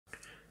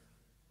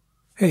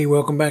Hey,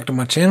 welcome back to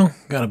my channel.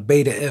 Got a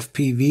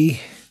Betafpv,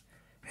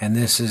 and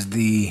this is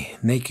the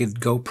naked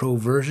GoPro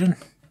version.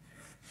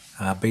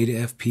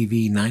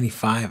 Betafpv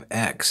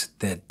 95X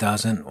that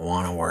doesn't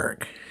want to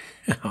work.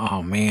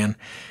 Oh man.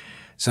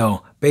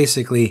 So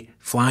basically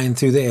flying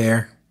through the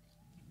air,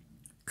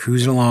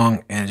 cruising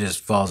along, and it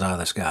just falls out of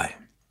the sky.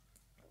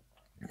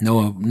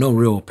 No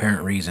real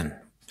apparent reason.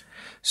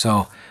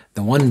 So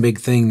the one big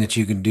thing that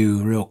you can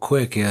do real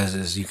quick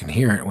is you can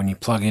hear it when you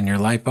plug in your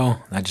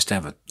LiPo. I just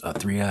have a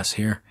 3S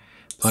here.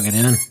 Plug it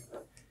in.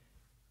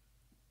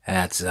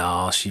 That's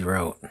all she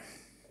wrote.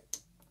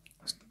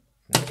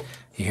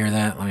 You hear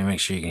that? Let me make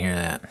sure you can hear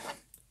that.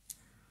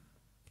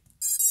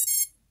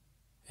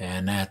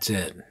 And that's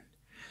it.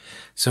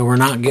 So we're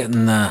not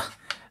getting the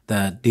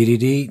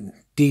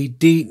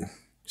dee-dee-dee.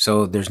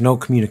 So there's no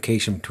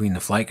communication between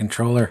the flight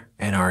controller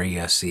and our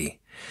ESC.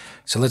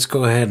 So let's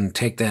go ahead and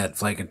take that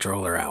flight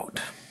controller out.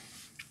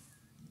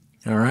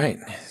 All right,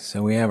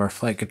 so we have our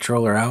flight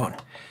controller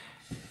out.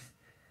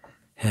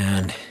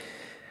 And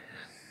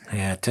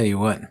yeah, I tell you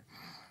what,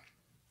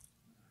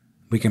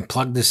 we can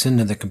plug this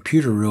into the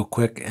computer real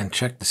quick and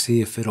check to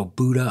see if it'll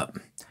boot up.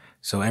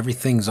 So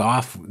everything's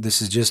off.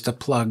 This is just a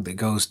plug that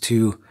goes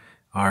to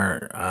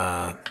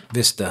our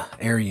Vista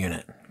air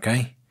unit,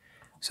 okay?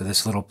 So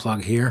this little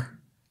plug here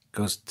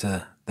goes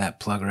to that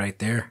plug right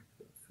there.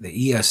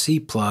 The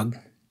ESC plug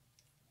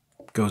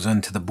goes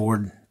into the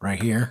board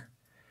right here.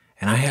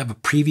 And I have a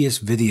previous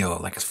video,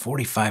 like it's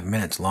 45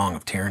 minutes long,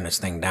 of tearing this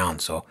thing down.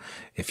 So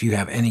if you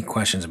have any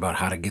questions about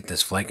how to get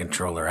this flight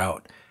controller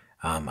out,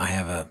 I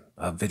have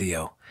a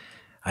video.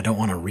 I don't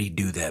want to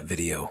redo that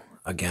video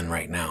again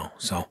right now.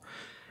 So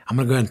I'm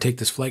going to go ahead and take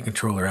this flight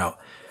controller out.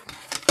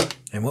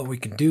 And what we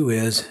can do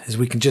is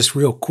we can just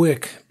real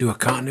quick do a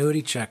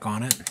continuity check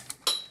on it.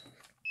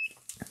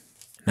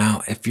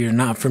 Now, if you're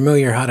not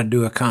familiar how to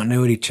do a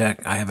continuity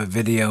check, I have a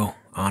video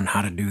on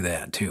how to do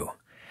that too.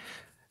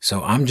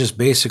 So I'm just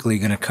basically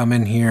going to come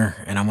in here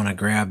and I'm going to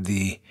grab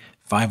the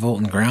 5-volt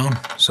and ground.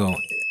 So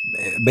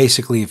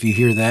basically, if you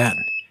hear that,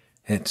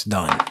 it's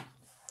done.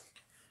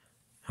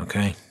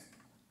 Okay.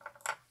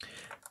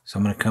 So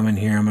I'm going to come in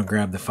here. I'm going to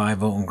grab the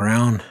 5-volt and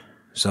ground.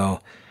 So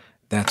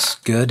that's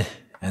good.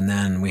 And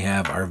then we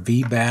have our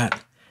VBAT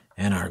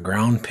and our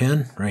ground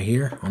pin right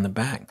here on the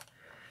back.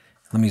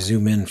 Let me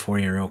zoom in for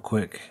you real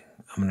quick.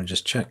 I'm going to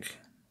just check.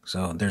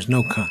 So it's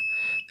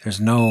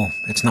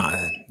not,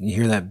 you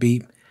hear that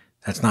beep?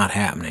 That's not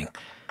happening.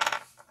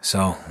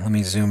 So let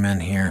me zoom in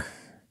here.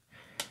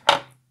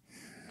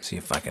 See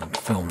if I can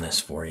film this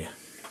for you.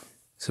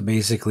 So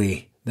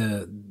basically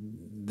the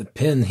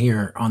pin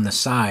here on the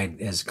side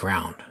is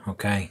ground,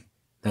 okay?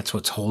 That's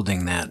what's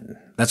holding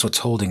that's what's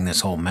holding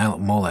this whole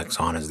Molex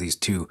on, is these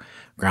two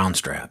ground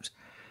straps.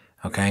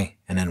 Okay?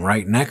 And then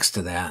right next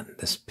to that,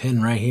 this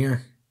pin right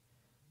here.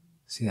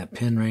 See that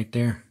pin right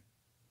there?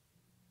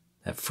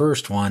 That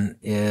first one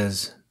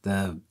is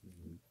the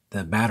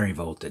battery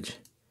voltage.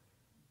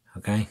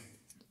 Okay,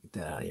 get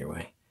that out of your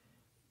way.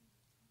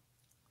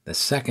 The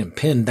second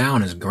pin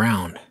down is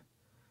ground.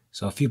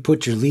 So if you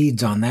put your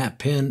leads on that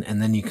pin and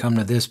then you come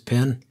to this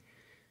pin,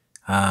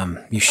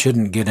 you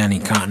shouldn't get any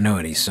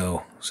continuity.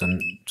 So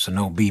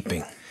no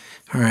beeping.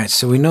 All right,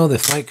 so we know the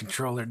flight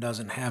controller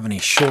doesn't have any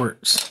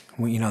shorts.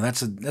 You know,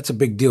 that's a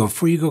big deal.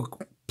 Before you go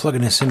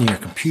plugging this into your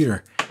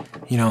computer,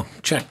 you know,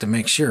 check to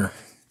make sure.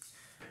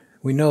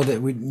 We know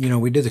that we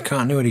did the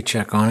continuity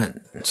check on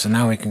it. So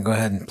now we can go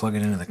ahead and plug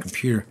it into the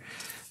computer.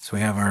 So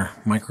we have our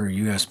micro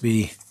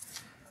USB.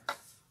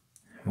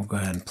 We'll go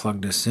ahead and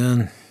plug this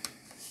in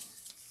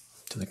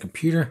to the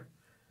computer.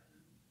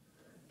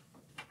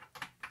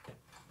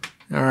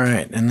 All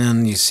right, and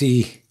then you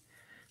see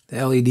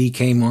the LED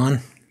came on.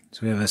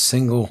 So we have a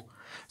single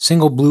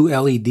blue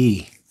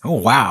LED. Oh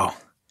wow,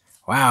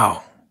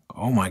 wow!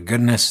 Oh my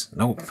goodness!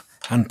 Nope,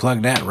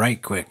 unplug that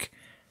right quick.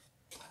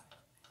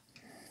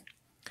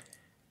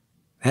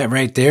 That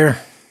right there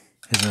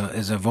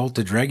is a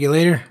voltage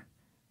regulator.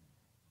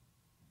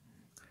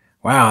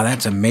 Wow,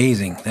 that's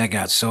amazing. That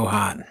got so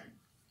hot.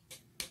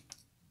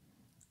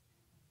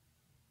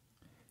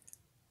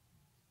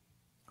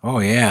 Oh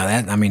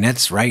yeah,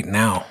 that's right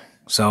now.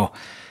 So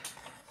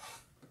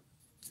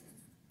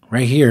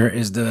right here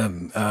is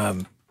the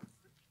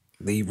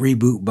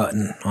reboot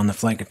button on the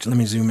flight controller. Let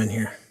me zoom in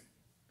here.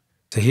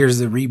 So here's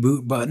the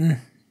reboot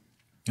button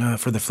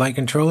for the flight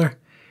controller,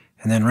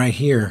 and then right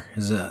here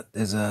is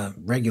a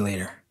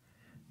regulator.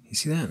 You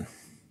see that?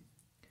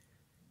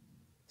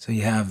 So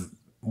you have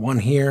one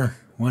here,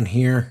 and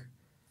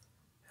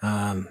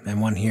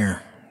one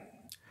here.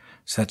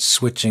 So that's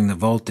switching the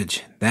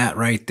voltage. That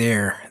right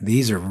there,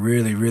 these are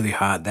really, really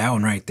hot. That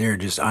one right there,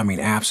 just,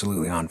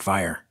 absolutely on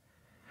fire.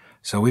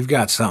 So we've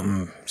got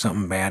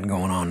something bad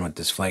going on with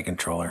this flight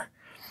controller.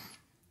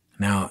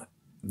 Now,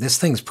 this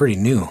thing's pretty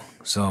new,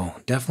 so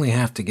definitely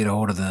have to get a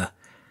hold of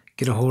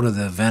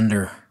the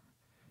vendor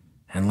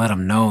and let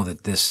them know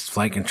that this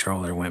flight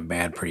controller went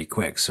bad pretty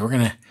quick. So we're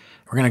gonna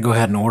go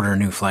ahead and order a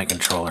new flight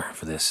controller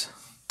for this.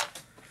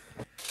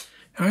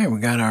 All right, we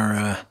got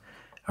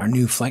our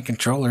new flight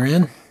controller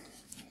in.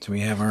 So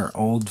we have our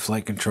old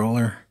flight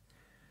controller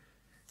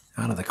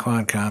out of the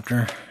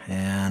quadcopter,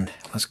 and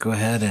let's go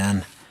ahead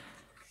and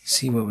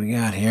see what we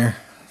got here.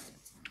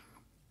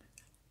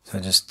 So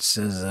it just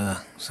says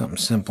something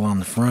simple on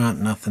the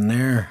front, nothing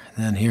there.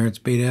 Then here it's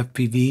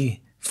Betafpv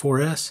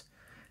 4S,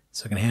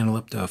 so it can handle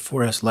up to a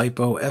 4S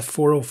LiPo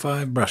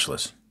F405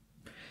 brushless.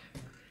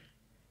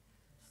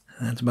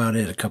 And that's about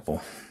it. A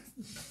couple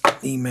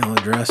email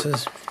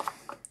addresses.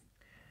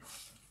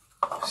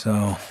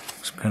 So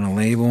some kind of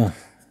label.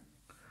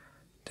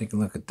 Take a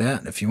look at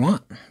that if you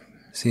want.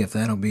 See if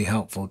that'll be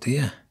helpful to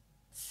you.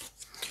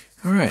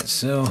 Alright,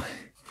 so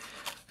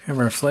we have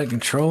our flight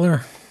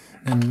controller.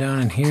 And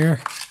down in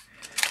here,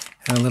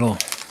 a little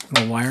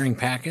wiring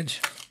package.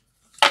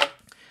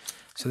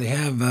 So they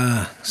have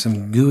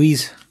some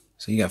GUIs.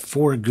 So you got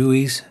 4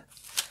 GUIs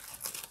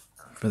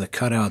for the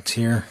cutouts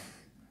here.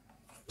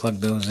 Plug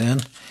those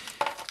in.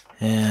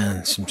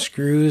 And some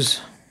screws.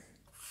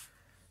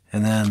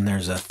 And then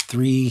there's a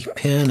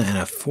 3-pin and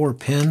a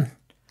 4-pin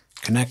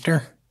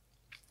connector.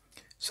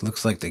 So it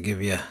looks like they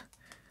give you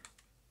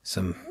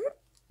some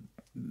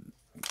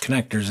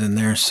connectors in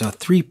there. So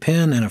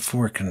 3-pin and a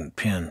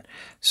 4-pin.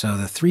 So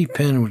the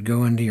 3-pin would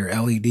go into your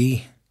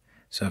LED.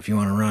 So if you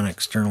want to run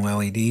external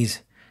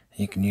LEDs,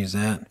 you can use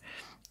that.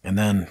 And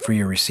then for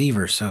your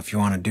receiver, so if you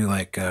want to do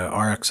like a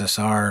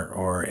RXSR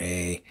or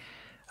a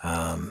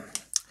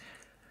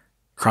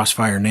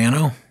Crossfire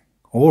Nano,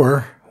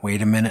 or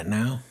wait a minute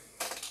now.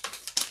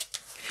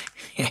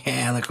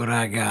 Yeah, look what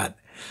I got.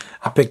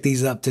 I picked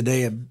these up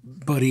today at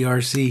Buddy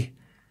RC.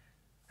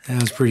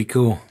 That was pretty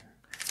cool.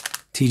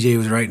 TJ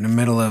was right in the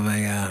middle of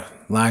a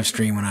live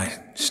stream when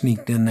I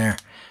sneaked in there.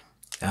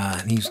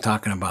 And he was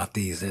talking about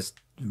these. It's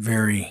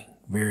very,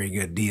 very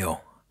good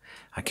deal.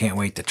 I can't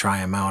wait to try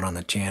them out on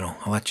the channel.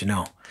 I'll let you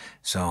know.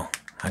 So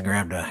I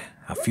grabbed a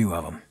few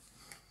of them.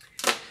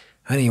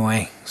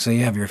 Anyway, so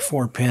you have your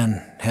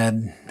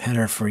 4-pin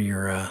header for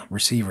your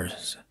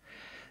receivers.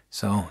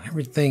 So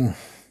everything...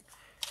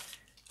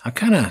 I'm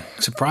kind of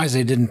surprised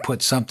they didn't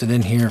put something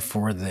in here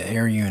for the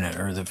air unit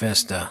or the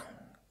Vista.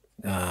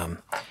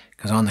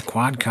 Because on the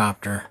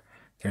quadcopter,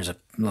 there's a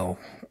little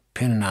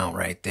pin out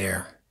right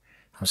there.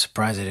 I'm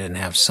surprised they didn't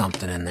have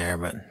something in there,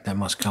 but that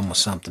must come with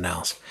something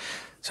else.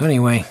 So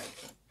anyway,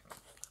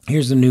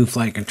 here's the new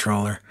flight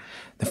controller.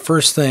 The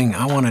first thing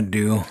I want to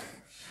do,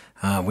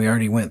 we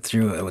already went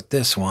through it with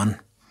this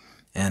one,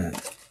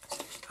 and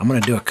I'm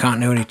going to do a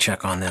continuity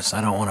check on this.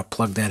 I don't want to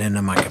plug that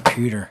into my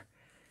computer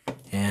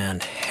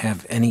and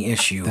have any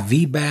issue.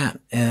 The VBAT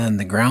and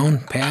the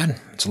ground pad,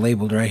 it's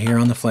labeled right here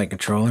on the flight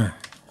controller.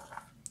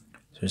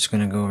 So just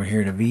going to go over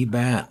here to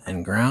VBAT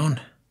and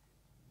ground.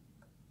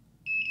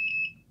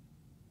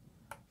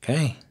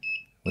 Okay,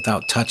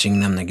 without touching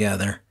them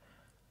together.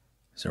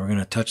 So we're going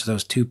to touch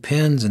those 2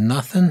 pins and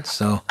nothing.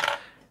 So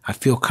I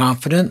feel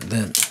confident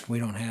that we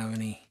don't have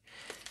any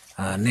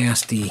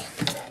nasty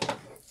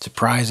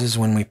surprises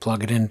when we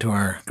plug it into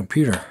our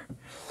computer.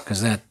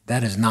 Because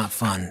that is not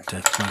fun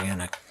to plug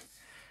in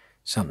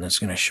something that's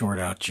going to short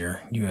out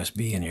your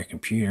USB in your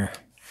computer.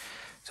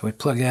 So we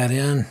plug that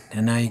in,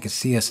 and now you can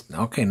see us.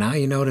 Okay, now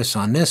you notice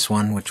on this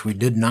one, which we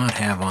did not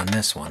have on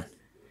this one.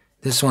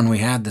 This one we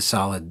had the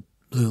solid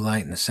blue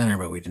light in the center,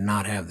 but we did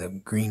not have the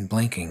green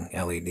blinking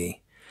LED.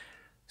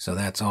 So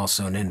that's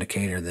also an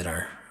indicator that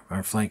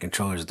our flight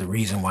controller is the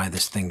reason why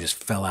this thing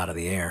just fell out of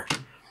the air.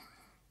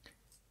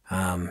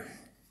 I'm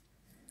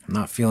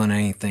not feeling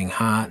anything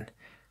hot.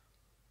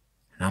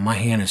 Now my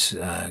hand is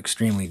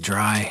extremely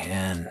dry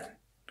and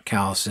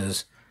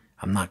calluses.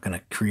 I'm not going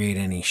to create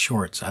any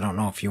shorts. I don't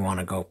know if you want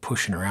to go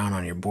pushing around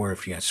on your board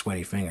if you got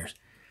sweaty fingers.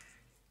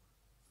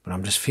 But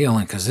I'm just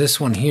feeling, because this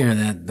one here,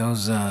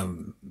 those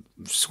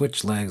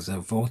switch legs, the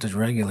voltage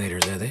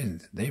regulators,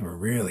 they were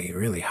really,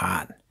 really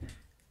hot.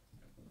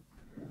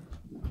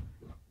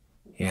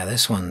 Yeah,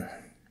 this one,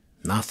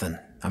 nothing.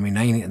 I mean,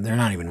 they're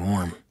not even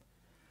warm.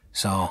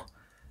 So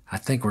I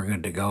think we're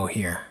good to go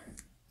here.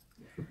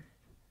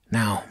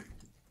 Now,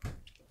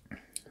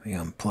 we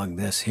unplug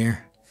this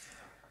here.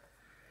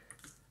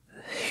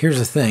 Here's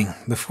the thing.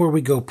 Before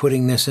we go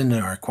putting this into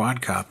our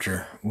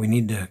quadcopter, we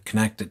need to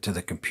connect it to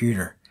the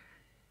computer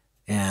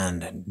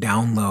and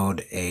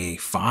download a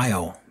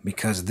file,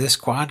 because this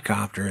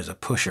quadcopter is a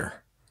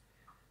pusher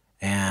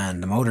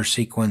and the motor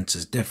sequence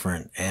is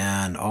different,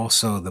 and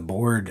also the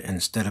board,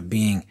 instead of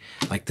being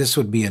like this,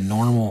 would be a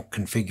normal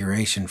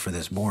configuration for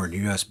this board,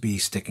 USB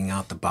sticking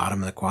out the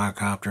bottom of the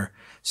quadcopter,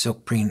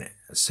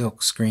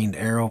 silk screened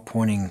arrow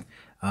pointing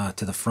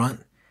to the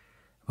front.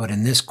 But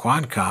in this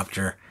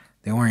quadcopter,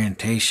 the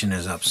orientation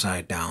is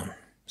upside down,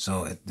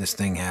 so this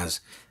thing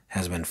has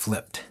been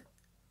flipped.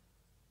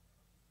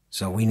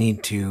 So we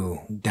need to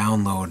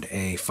download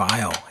a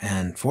file,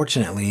 and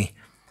fortunately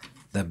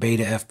the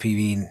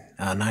Betafpv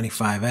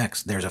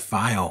 95X, there's a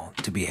file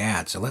to be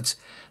had. So let's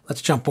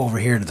jump over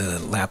here to the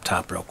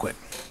laptop real quick.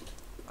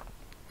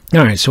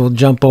 Alright, so we'll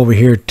jump over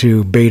here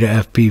to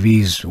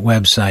Betafpv's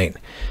website,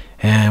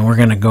 and we're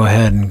going to go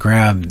ahead and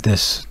grab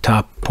this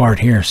top part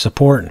here,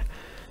 support,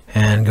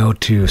 and go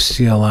to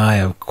CLI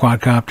of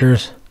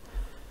quadcopters,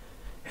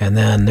 And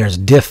then there's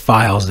diff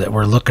files that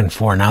we're looking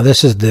for. Now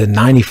this is the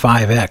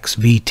 95X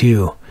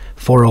V2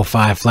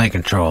 405 flight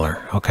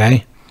controller,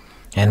 okay?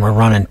 And we're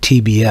running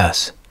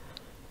TBS.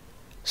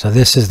 So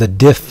this is the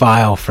diff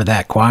file for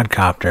that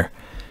quadcopter.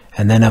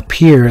 And then up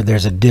here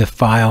there's a diff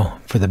file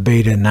for the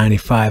Beta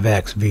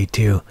 95X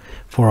V2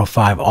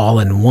 405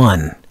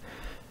 all-in-one.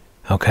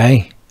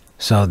 Okay?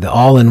 So the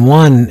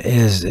all-in-one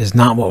is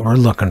not what we're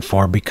looking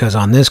for, because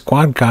on this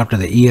quadcopter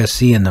the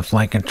ESC and the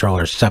flight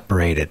controller are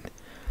separated.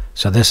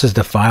 So this is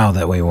the file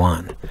that we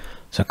want.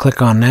 So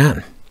click on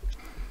that,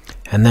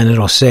 and then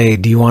it'll say,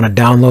 do you want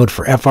to download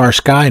for FR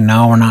Sky?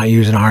 No, we're not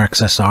using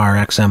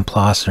RxSR, XM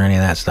Plus, or any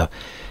of that stuff.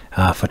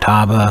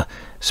 Futaba,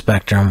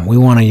 Spectrum. We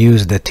want to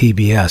use the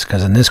TBS,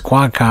 because in this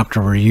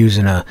quadcopter we're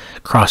using a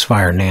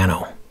Crossfire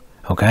Nano.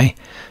 Okay,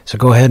 so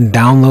go ahead and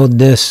download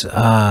this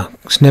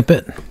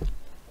snippet.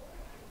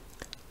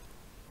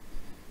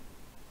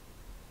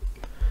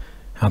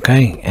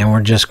 Okay, and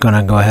we're just going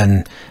to go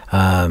ahead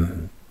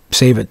and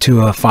save it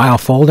to a file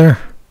folder.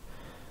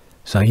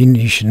 So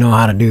you should know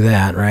how to do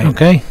that, right?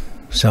 Okay,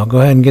 so go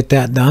ahead and get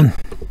that done.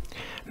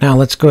 Now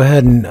let's go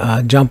ahead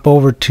and jump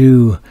over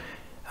to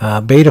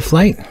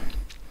Betaflight.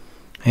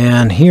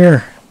 And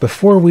here,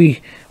 before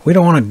we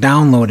don't want to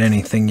download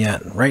anything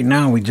yet. Right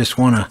now we just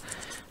want to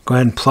go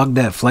ahead and plug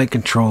that flight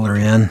controller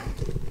in.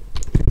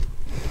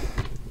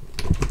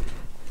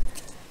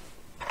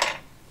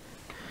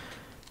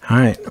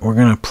 Alright, we're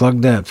going to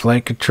plug that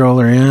flight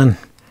controller in.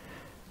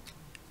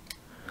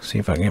 See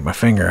if I can get my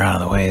finger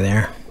out of the way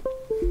there.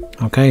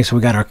 Okay, so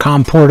we got our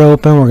COM port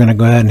open. We're going to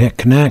go ahead and hit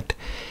connect.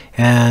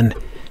 And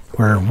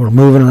we're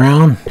moving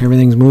around.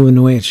 Everything's moving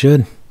the way it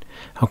should.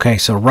 Okay,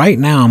 so right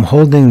now I'm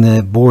holding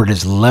the board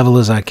as level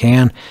as I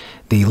can.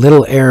 The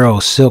little arrow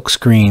silk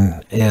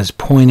screen is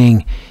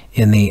pointing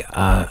in the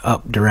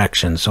up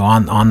direction. So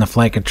on the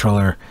flight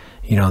controller,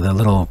 you know, the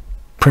little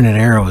printed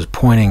arrow is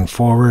pointing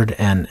forward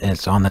and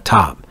it's on the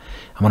top.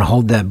 I'm going to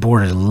hold that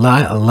board as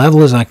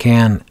level as I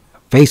can,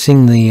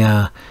 facing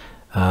the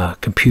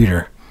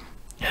computer,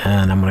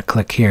 and I'm going to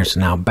click here. So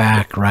now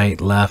back, right,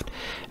 left.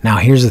 Now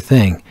here's the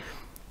thing,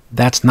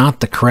 that's not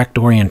the correct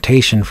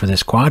orientation for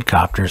this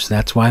quadcopter, so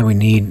that's why we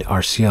need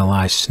our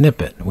CLI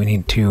snippet. We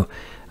need to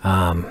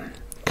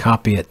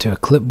copy it to a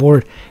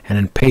clipboard and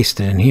then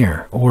paste it in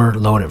here, or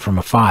load it from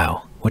a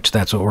file, which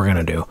that's what we're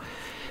going to do.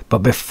 But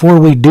before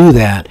we do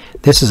that,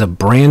 this is a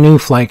brand new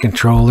flight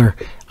controller.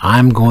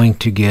 I'm going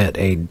to get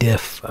a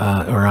diff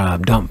or a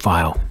dump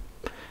file.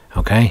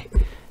 Okay,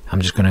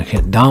 I'm just going to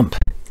hit dump.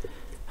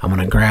 I'm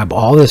going to grab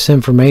all this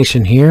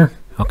information here,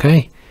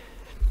 okay,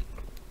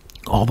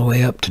 all the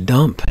way up to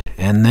dump,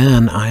 and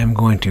then I am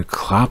going to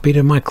copy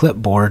to my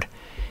clipboard,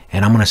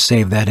 and I'm going to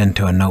save that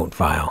into a note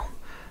file.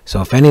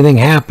 So if anything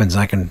happens,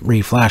 I can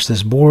reflash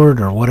this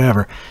board or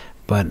whatever.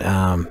 But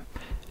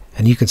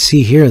and you can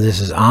see here,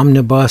 this is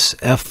Omnibus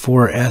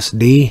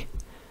F4SD,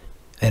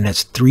 and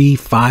it's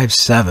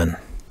 357.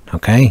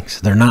 Okay,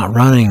 so they're not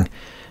running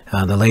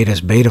the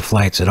latest beta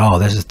flights at all.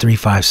 This is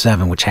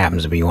 357, which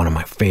happens to be one of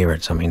my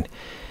favorites. I mean,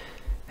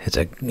 it's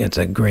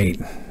a great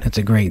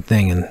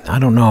thing, and I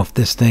don't know if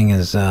this thing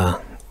is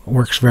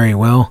works very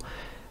well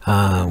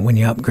when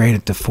you upgrade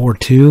it to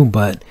 4.2,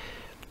 but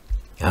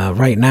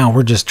right now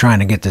we're just trying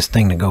to get this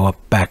thing to go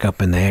back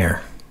up in the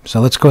air.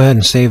 So let's go ahead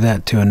and save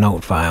that to a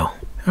note file.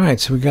 All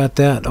right, so we got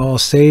that all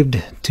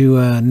saved to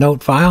a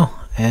note file,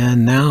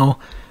 and now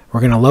we're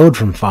going to load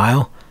from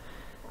file.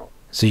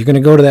 So you're going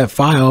to go to that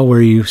file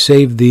where you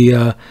saved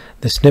the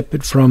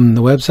snippet from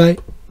the website.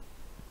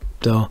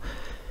 So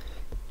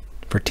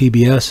for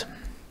TBS,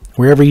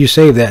 wherever you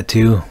save that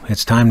to,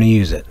 it's time to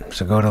use it.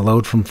 So go to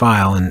load from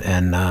file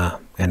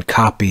and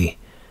copy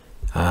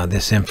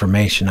this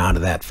information out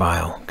of that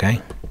file.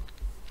 Okay.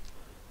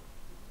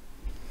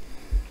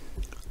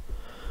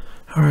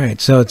 All right.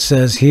 So it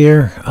says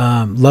here,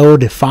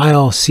 load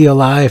file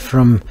CLI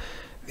from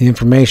the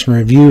information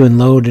review and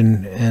load,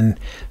 and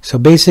so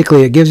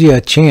basically it gives you a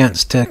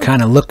chance to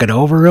kind of look it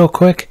over real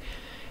quick,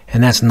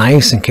 and that's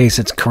nice in case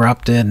it's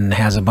corrupted and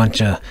has a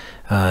bunch of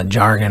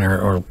jargon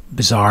or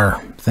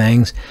bizarre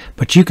things.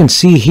 But you can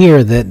see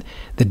here that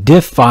the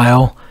diff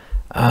file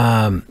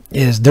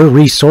is, they're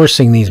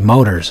resourcing these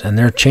motors and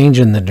they're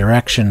changing the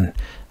direction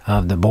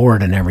of the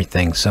board and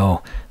everything.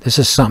 So this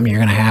is something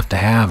you're going to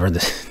have, or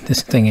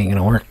this thing ain't going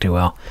to work too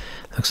well.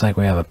 Looks like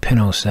we have a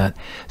pino set.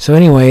 So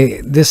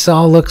anyway, this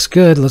all looks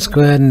good. Let's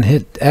go ahead and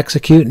hit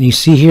execute. And you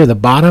see here the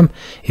bottom,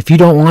 if you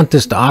don't want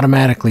this to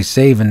automatically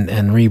save and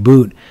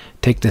reboot,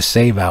 take this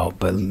save out,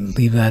 but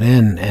leave that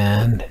in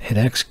and hit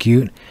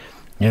execute.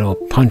 It'll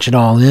punch it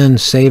all in,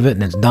 save it,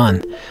 and it's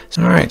done.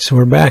 So, all right, so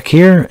we're back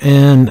here,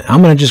 and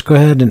I'm going to just go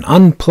ahead and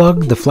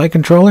unplug the flight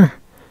controller.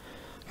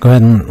 Go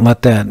ahead and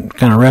let that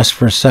kind of rest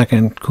for a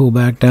second, cool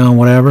back down,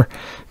 whatever.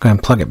 Go ahead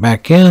and plug it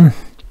back in.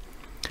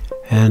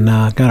 And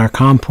got our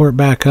COM port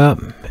back up,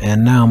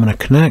 and now I'm going to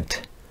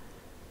connect.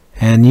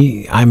 And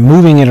I'm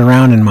moving it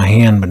around in my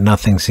hand, but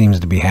nothing seems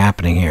to be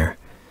happening here.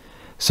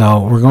 So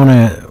we're going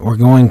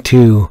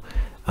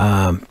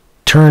to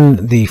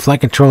turn the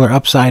flight controller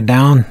upside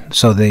down,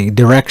 so the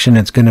direction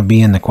it's going to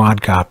be in the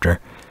quadcopter.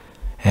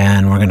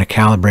 and we're going to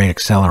calibrate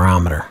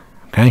accelerometer.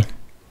 Okay.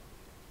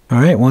 All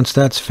right, once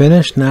that's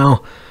finished,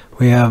 now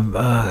we have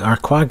our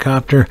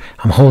quadcopter.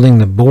 I'm holding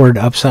the board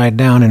upside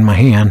down in my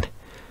hand,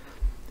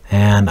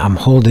 and I'm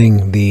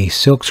holding the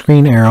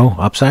silkscreen arrow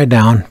upside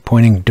down,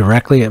 pointing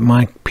directly at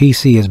my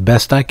PC as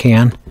best I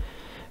can.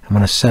 I'm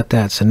going to set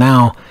that. So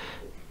now,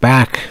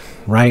 back,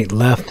 right,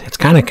 left. It's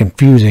kind of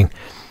confusing,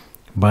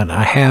 but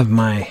I have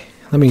my.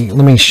 Let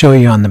me show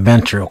you on the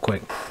bench real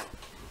quick.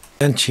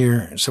 Bench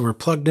here. So we're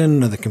plugged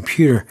into the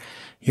computer.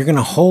 You're going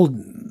to hold.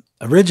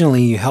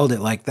 Originally, you held it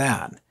like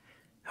that,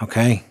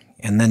 okay,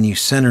 and then you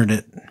centered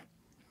it.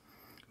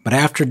 But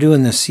after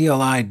doing the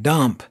CLI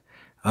dump,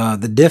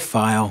 the diff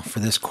file for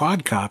this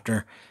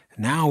quadcopter,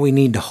 now we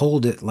need to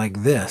hold it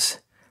like this,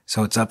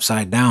 so it's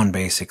upside down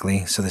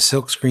basically. So the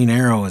silkscreen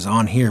arrow is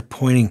on here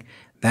pointing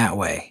that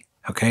way.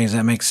 Okay, does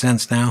that make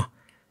sense now?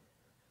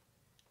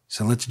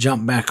 So let's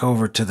jump back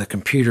over to the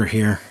computer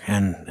here,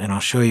 and I'll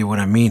show you what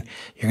I mean.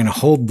 You're going to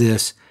hold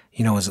this,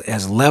 you know,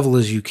 as level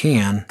as you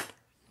can,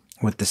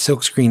 with the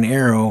silkscreen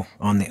arrow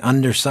on the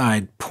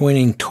underside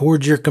pointing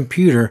towards your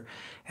computer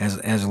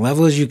as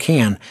level as you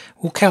can.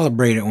 We'll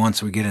calibrate it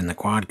once we get in the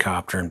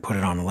quadcopter and put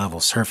it on a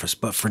level surface.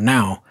 But for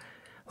now,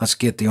 let's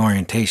get the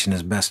orientation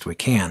as best we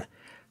can.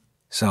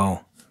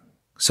 So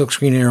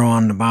silkscreen arrow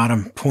on the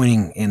bottom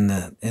pointing in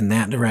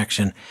that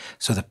direction.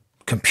 So the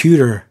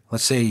computer,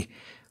 let's say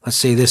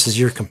this is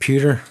your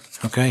computer,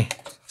 okay?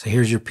 So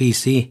here's your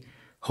PC.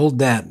 Hold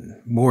that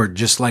board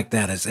just like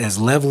that, as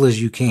level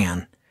as you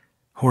can,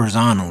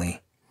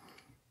 horizontally,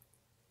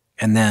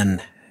 and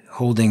then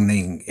holding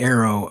the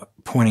arrow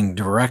pointing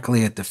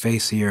directly at the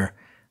face here.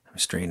 Let me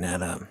straighten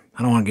that up.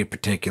 I don't want to get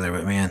particular,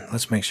 but man,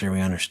 let's make sure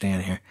we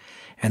understand here.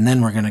 And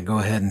then we're going to go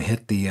ahead and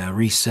hit the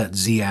reset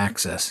Z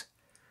axis.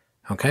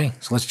 Okay,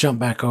 so let's jump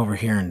back over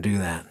here and do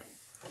that.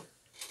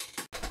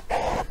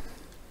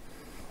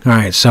 All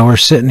right, so we're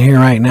sitting here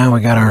right now.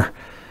 We got our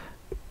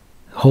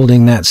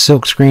holding that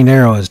silkscreen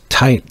arrow as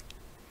tight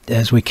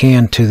as we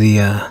can to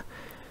the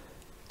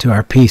to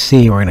our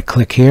PC. We're going to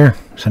click here.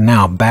 So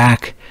now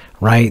back,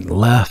 right,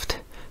 left,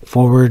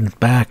 forward,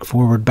 back,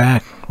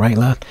 right,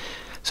 left.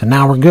 So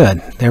now we're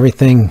good.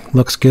 Everything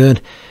looks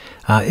good.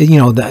 You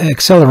know, the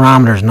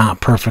accelerometer is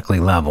not perfectly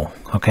level.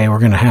 Okay, we're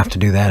going to have to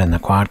do that in the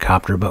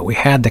quadcopter, but we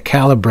had to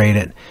calibrate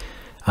it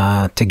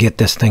to get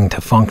this thing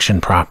to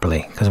function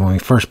properly, because when we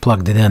first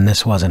plugged it in,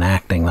 this wasn't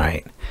acting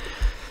right.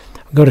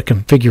 Go to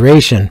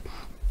configuration,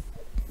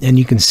 and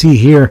you can see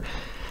here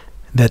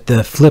that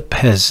the flip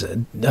has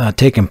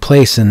taken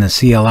place in the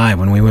CLI.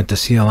 When we went to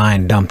CLI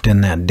and dumped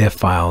in that diff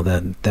file,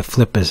 the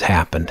flip has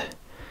happened.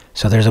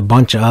 So there's a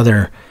bunch of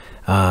other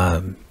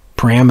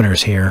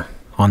parameters here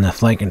on the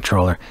flight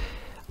controller.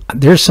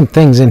 There's some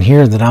things in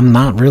here that I'm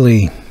not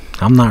really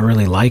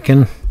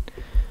liking.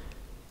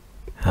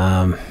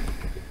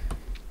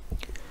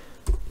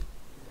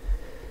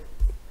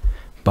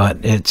 But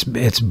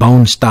it's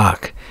bone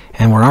stock,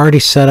 and we're already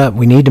set up.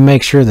 We need to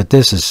make sure that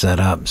this is set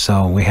up.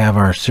 So we have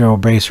our serial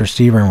base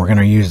receiver, and we're going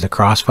to use the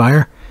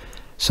Crossfire.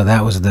 So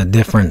that was the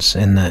difference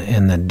in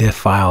the diff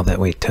file that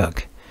we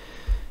took,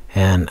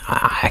 and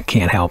I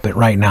can't help it.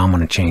 Right now I'm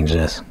going to change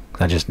this.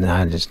 I just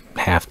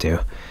have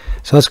to.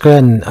 So let's go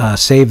ahead and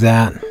save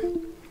that,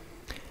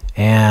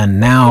 and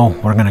now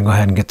we're going to go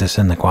ahead and get this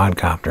in the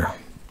quadcopter.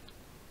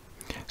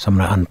 So I'm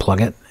going to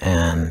unplug it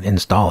and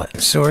install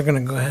it. So we're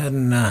going to go ahead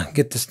and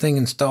get this thing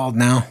installed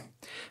now.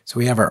 So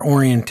we have our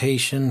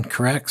orientation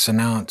correct. So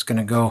now it's going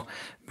to go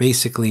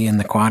basically in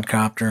the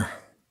quadcopter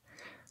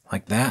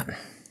like that.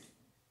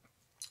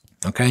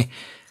 Okay.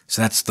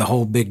 So that's the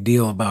whole big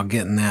deal about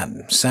getting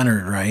that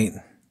centered right.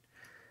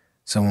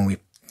 So when we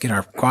get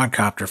our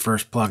quadcopter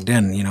first plugged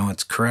in, you know,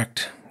 it's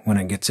correct when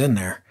it gets in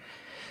there.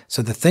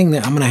 So the thing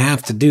that I'm going to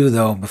have to do,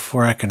 though,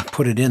 before I can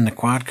put it in the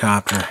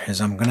quadcopter, is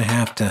I'm going to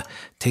have to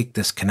take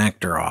this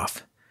connector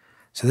off.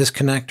 So this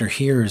connector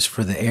here is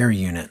for the air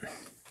unit.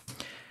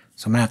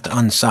 So I'm going to have to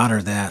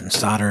unsolder that and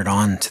solder it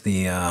on to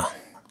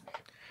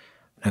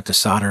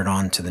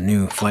the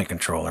new flight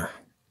controller.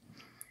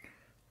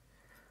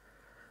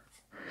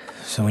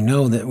 So we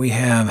know that we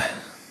have.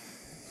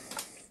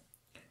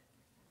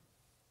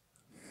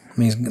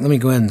 Let me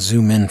go ahead and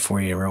zoom in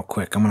for you real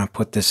quick. I'm going to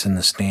put this in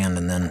the stand,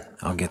 and then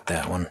I'll get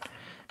that one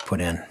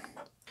put in.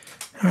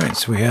 All right,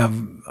 so we have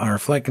our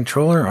flight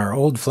controller, our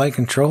old flight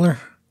controller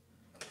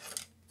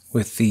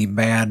with the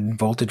bad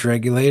voltage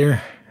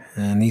regulator.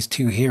 And these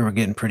two here are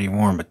getting pretty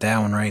warm, but that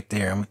one right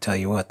there, I'm going to tell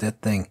you what,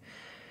 that thing,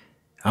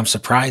 I'm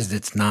surprised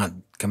it's not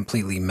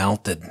completely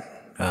melted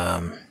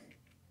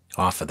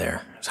off of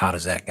there. As hot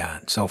as that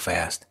got, so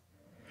fast.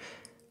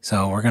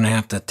 So we're going to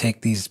have to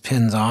take these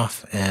pins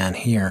off, and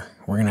here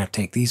we're going to have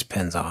to take these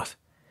pins off.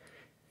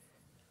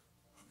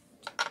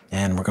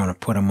 And we're going to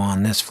put them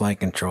on this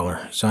flight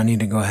controller. So I need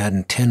to go ahead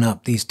and tin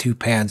up these two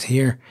pads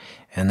here,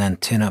 and then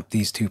tin up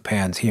these two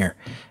pads here.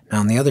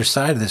 Now on the other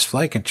side of this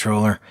flight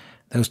controller,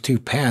 those two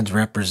pads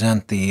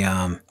represent the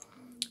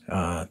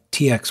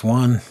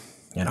TX1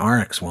 and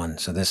RX1.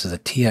 So this is a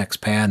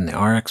TX pad and the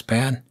RX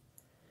pad.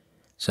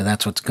 So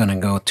that's what's going to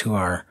go to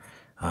our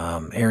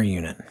air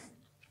unit.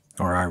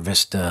 or our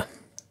Vista,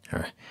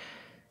 or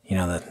you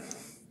know, the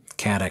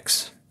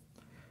Cadex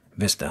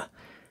Vista.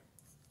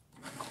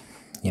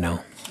 You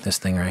know, this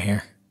thing right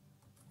here.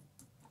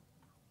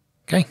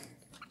 Okay.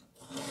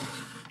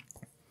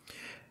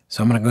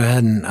 So I'm going to go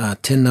ahead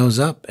and tin those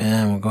up,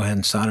 and we'll go ahead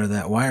and solder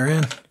that wire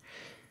in.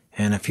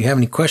 And if you have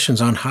any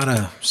questions on how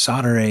to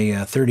solder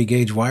a 30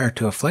 gauge wire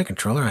to a flight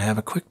controller, I have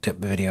a quick tip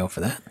video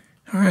for that.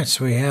 Alright,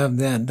 so we have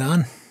that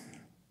done.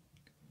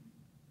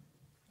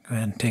 Go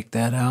ahead and take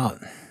that out.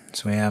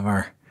 So we have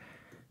our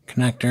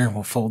connector.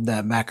 We'll fold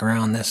that back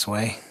around this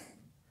way.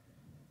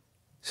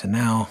 So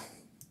now,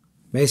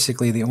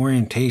 basically the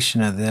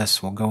orientation of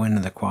this will go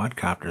into the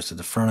quadcopter. So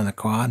the front of the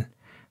quad,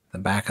 the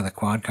back of the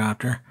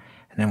quadcopter,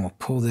 and then we'll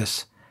pull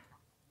this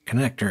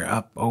connector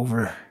up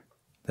over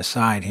the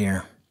side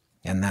here,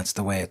 and that's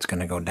the way it's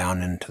going to go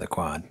down into the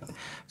quad.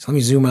 So let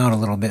me zoom out a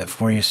little bit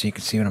for you so you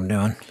can see what I'm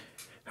doing.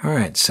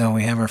 Alright, so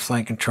we have our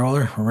flight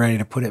controller. We're ready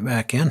to put it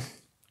back in.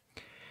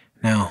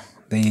 Now,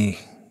 the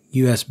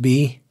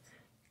USB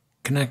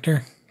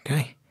connector,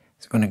 okay,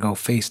 it's going to go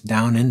face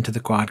down into the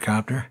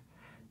quadcopter.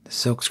 The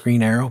silk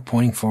screen arrow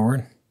pointing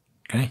forward,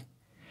 okay?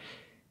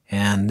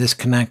 And this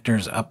connector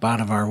is up out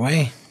of our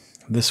way.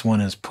 This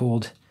one is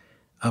pulled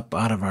up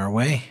out of our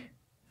way,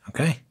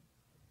 okay?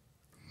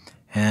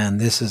 And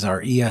this is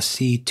our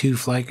ESC2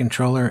 flight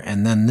controller,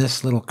 and then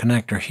this little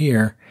connector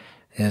here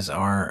is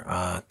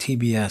our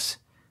TBS,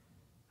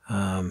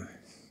 our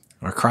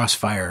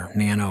Crossfire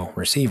Nano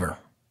receiver.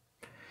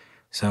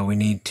 So we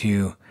need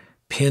to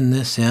pin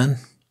this in.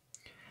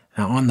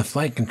 Now on the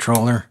flight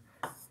controller,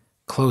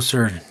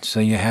 closer, so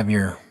you have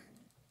your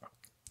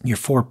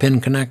 4-pin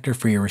connector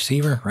for your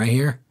receiver right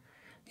here.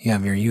 You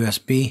have your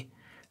USB.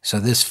 So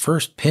this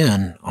first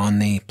pin on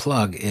the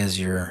plug is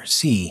your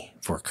C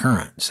for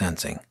current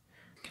sensing.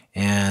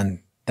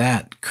 And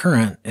that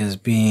current is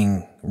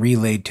being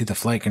relayed to the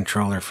flight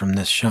controller from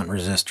this shunt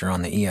resistor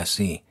on the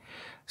ESC.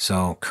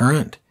 So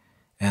current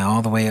and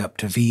all the way up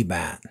to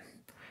VBAT.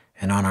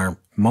 And on our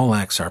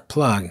Molex, our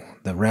plug,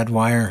 the red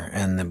wire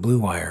and the blue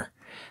wire.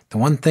 The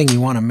one thing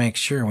you want to make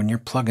sure when you're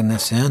plugging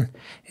this in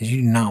is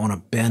you do not want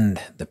to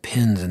bend the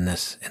pins in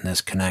this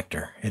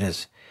connector. It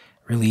is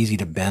really easy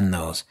to bend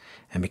those.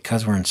 And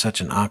because we're in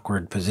such an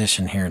awkward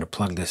position here to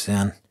plug this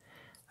in,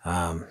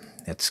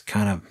 it's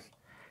kind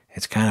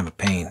of a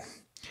pain.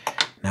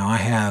 Now I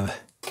have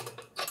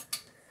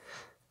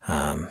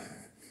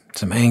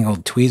some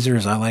angled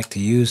tweezers I like to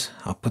use.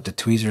 I'll put the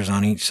tweezers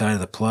on each side of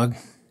the plug,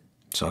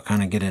 so I'll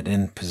kind of get it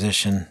in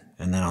position,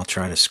 and then I'll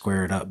try to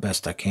square it up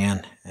best I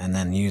can, and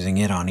then using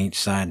it on each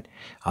side,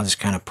 I'll just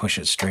kind of push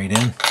it straight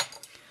in.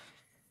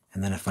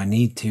 And then if I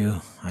need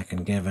to, I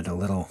can give it a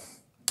little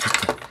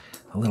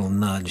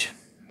nudge.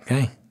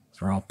 Okay,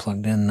 so we're all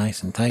plugged in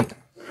nice and tight.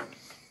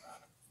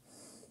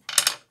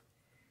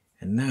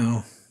 And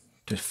now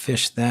to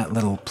fish that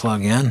little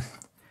plug in.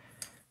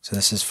 So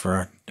this is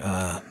for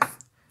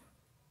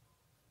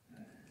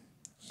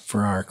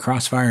our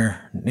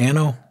Crossfire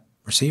Nano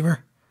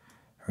receiver.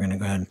 We're going to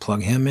go ahead and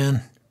plug him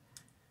in.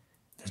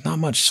 There's not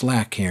much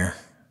slack here,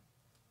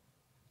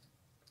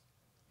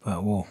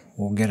 but we'll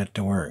get it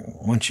to work.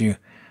 Once you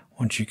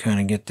kind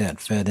of get that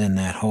fed in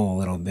that hole a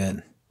little bit,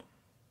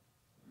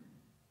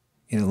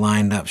 get it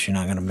lined up so you're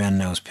not going to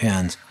bend those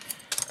pins.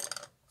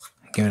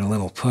 Give it a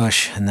little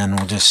push, and then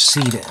we'll just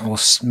seat it. We'll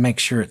make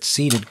sure it's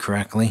seated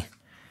correctly.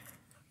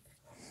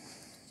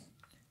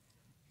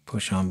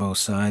 Push on both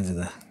sides of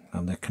the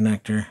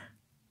connector.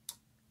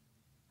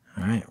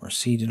 All right, we're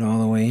seated all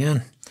the way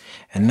in,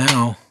 and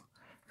now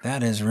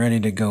that is ready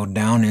to go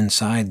down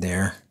inside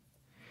there.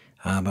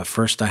 But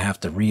first, I have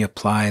to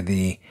reapply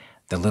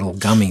the little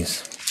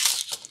gummies.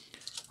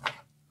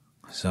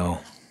 So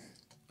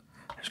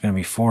there's going to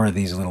be 4 of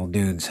these little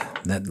dudes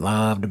that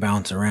love to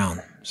bounce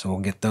around. So we'll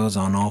get those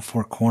on all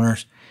 4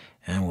 corners,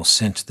 and we'll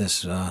cinch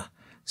this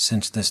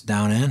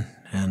down in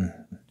and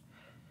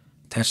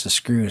attach the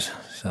screws.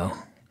 So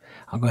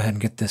I'll go ahead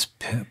and get this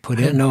put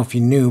in. I don't know if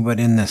you knew, but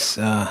in this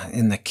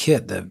in the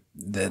kit that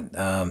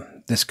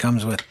this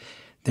comes with,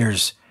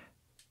 there's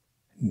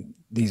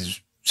these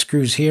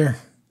screws here.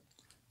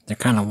 They're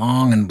kind of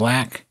long and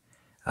black.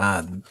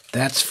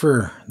 That's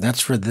for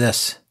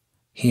this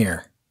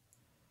here.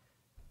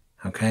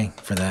 Okay,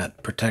 for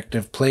that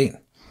protective plate.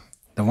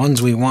 The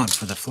ones we want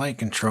for the flight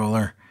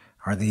controller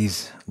are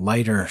these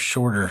lighter,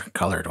 shorter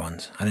colored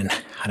ones. I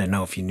didn't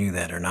know if you knew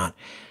that or not.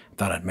 I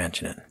thought I'd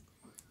mention it.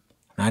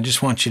 Now, I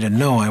just want you to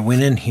know I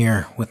went in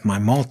here with my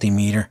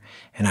multimeter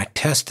and I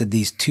tested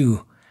these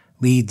 2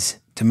 leads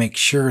to make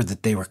sure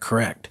that they were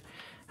correct.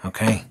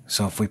 Okay,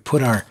 so if we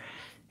put our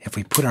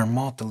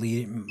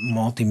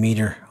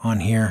multimeter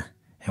on here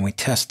and we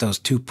test those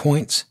 2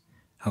 points,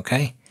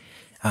 okay,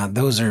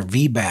 those are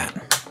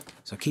VBAT.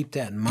 So keep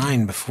that in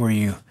mind before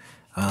you.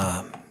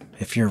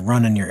 If you're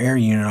running your air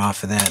unit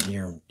off of that,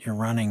 you're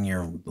running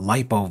your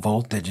LiPo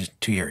voltage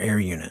to your air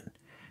unit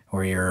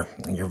or your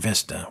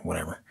Vista,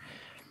 whatever.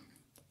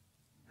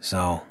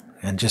 So,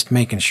 and just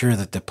making sure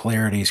that the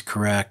polarity is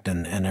correct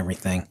and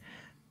everything.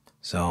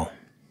 So,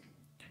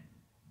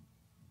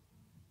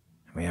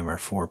 We have our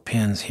 4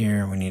 pins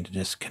here. We need to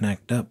just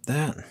connect up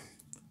that.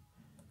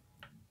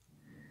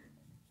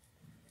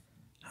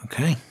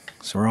 Okay,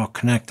 so we're all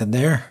connected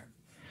there.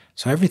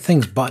 So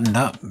everything's buttoned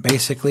up.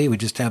 Basically, we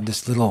just have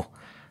this little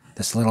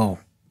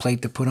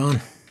plate to put on.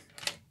 Let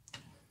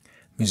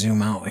me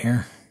zoom out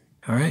here.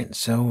 All right,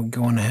 so we're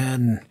going ahead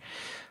and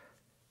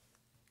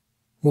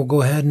we'll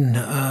go ahead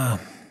and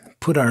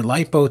put our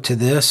LiPo to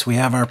this. We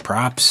have our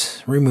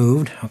props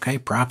removed. Okay,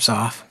 props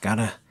off.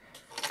 Gotta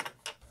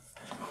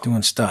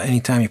doing stuff.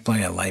 Anytime you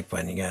play a light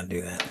button, you gotta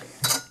do that.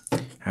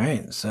 All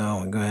right, so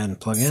we'll go ahead and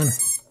plug in.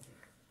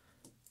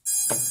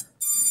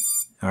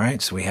 All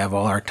right, so we have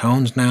all our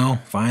tones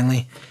now.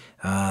 Finally,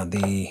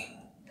 the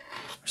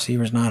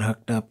receiver's not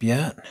hooked up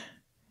yet,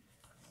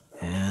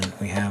 and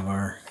we have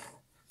our.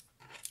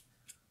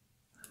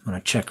 I'm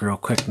gonna check real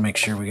quick to make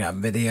sure we got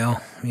video.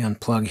 Let me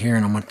unplug here,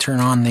 and I'm gonna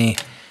turn on the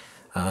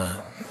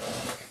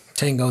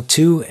Tango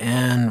 2,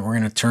 and we're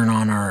gonna turn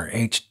on our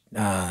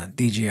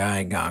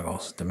DJI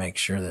goggles to make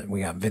sure that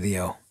we got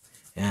video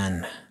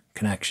and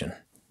connection.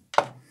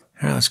 All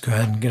right, let's go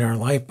ahead and get our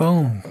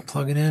LiPo and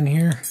plug it in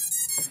here.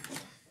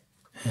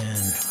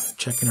 And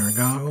checking our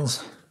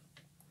goggles.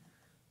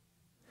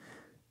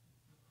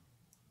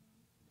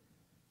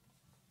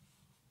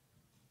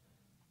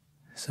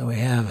 So we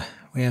have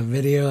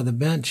video of the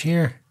bench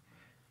here.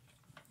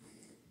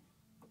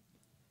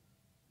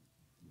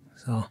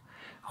 So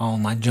all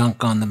my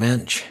junk on the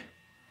bench.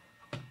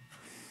 Is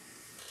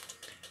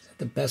that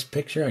the best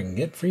picture I can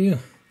get for you?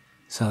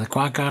 So the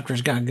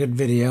quadcopter's got good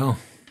video.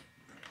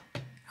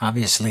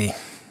 Obviously,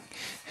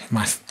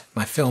 my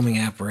filming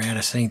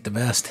apparatus ain't the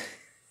best.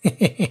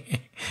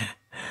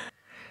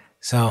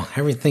 So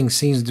everything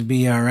seems to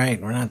be all right.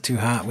 We're not too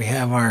hot. We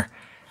have our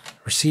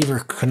receiver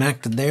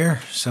connected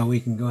there, so we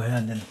can go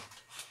ahead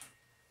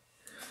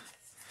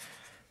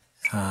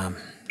and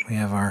we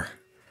have our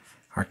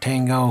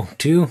Tango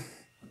 2.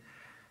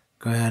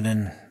 Go ahead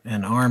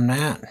and arm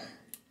that.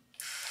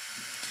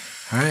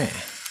 All right.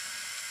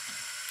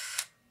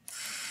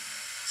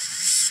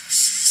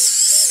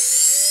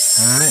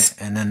 All right,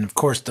 and then of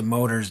course the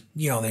motors,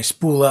 they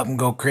spool up and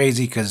go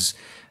crazy because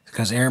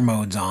air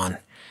mode's on.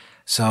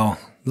 So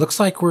looks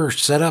like we're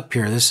set up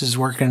here. This is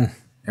working.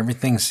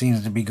 Everything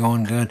seems to be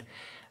going good.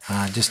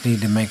 Just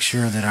need to make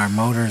sure that our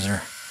motors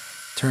are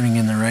turning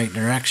in the right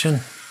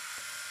direction.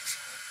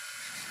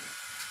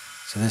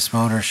 So this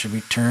motor should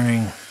be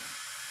turning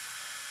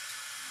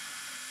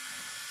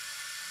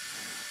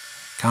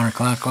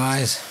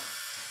counterclockwise.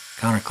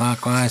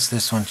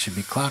 This one should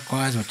be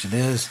clockwise, which it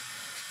is.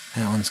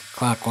 That one's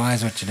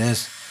clockwise, which it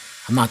is.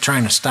 I'm not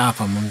trying to stop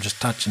them. I'm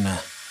just touching the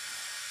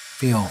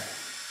feel.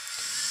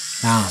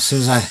 Now, as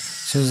soon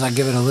as I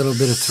give it a little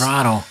bit of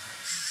throttle,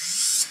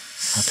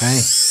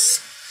 okay,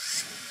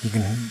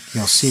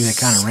 you'll see they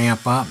kind of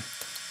ramp up.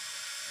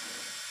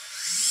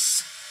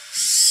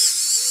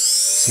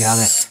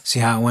 See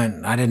how it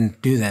went? I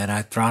didn't do that.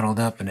 I throttled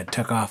up and it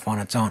took off on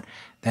its own.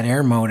 That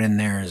air mode in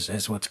there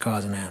is what's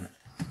causing that.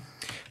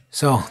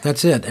 So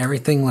that's it.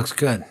 Everything looks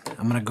good.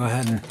 I'm gonna go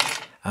ahead and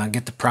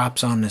get the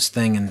props on this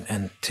thing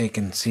and take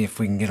and see if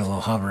we can get a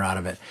little hover out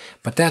of it.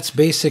 But that's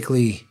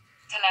basically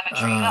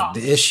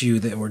the issue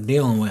that we're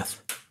dealing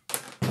with,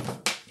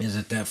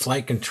 is that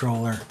flight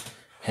controller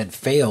had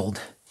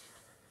failed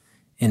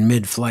in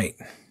mid-flight.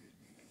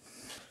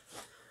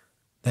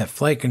 That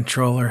flight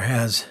controller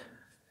has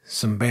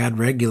some bad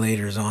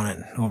regulators on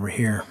it over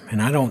here, and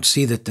I don't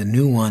see that the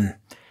new one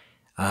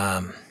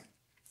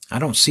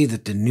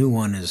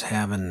is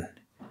having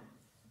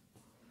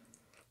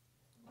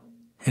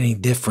any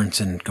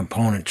difference in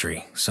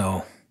componentry.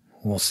 So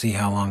we'll see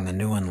how long the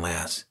new one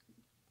lasts.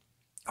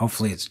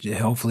 Hopefully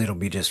it'll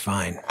be just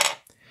fine.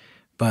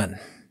 But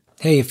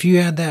hey, if you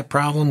had that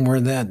problem where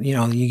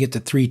you get the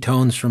 3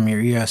 tones from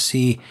your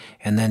ESC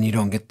and then you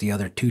don't get the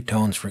other 2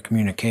 tones for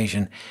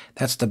communication,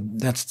 that's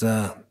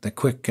the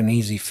quick and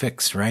easy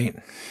fix, right?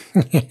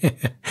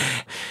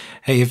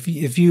 Hey,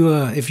 if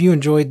you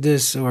enjoyed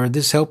this or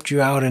this helped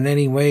you out in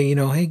any way,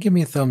 hey, give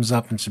me a thumbs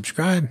up and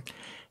subscribe.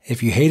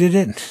 If you hated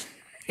it,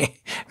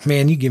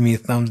 man, you give me a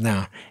thumbs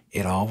down.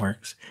 It all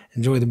works.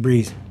 Enjoy the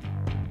breeze.